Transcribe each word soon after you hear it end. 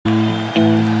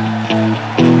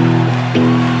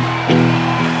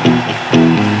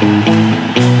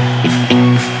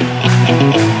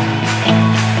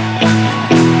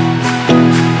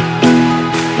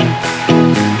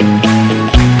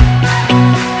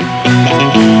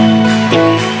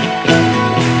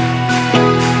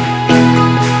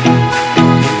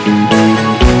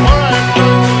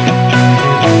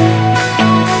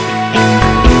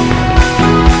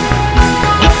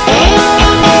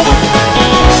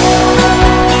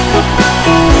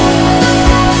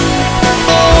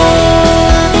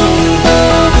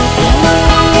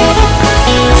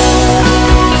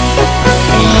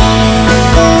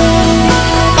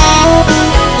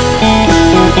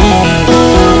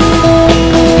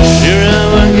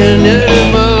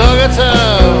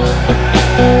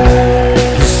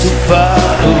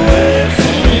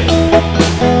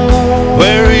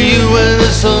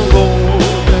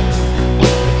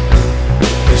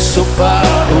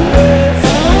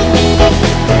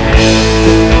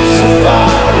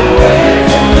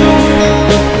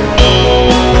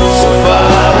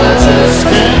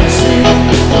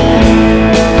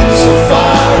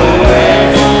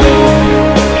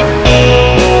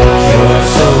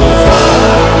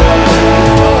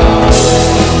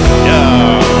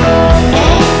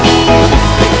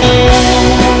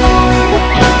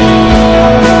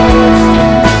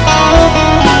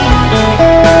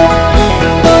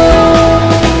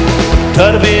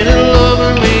tired of being in love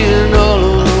and being all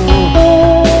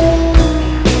alone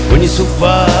when you're so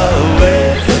far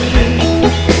away from me.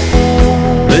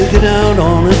 Breaking out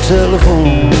on the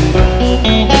telephone,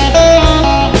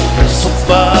 so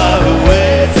far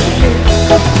away from me,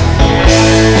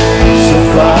 so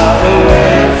far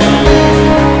away from me,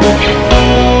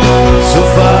 so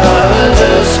far I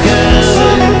just can't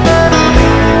see,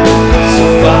 so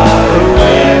far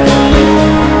away from me,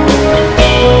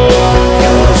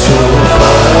 you're so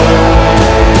far away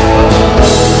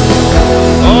from me.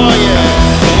 Oh yeah.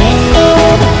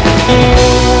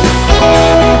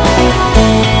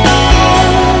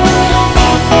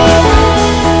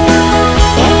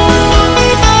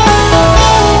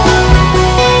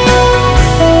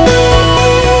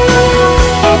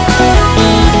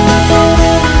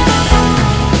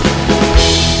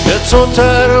 So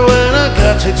tired when I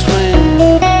got to explain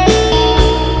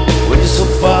when you're so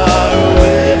far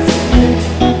away from me.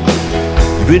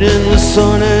 You've been in the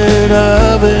sun and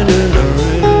I've been in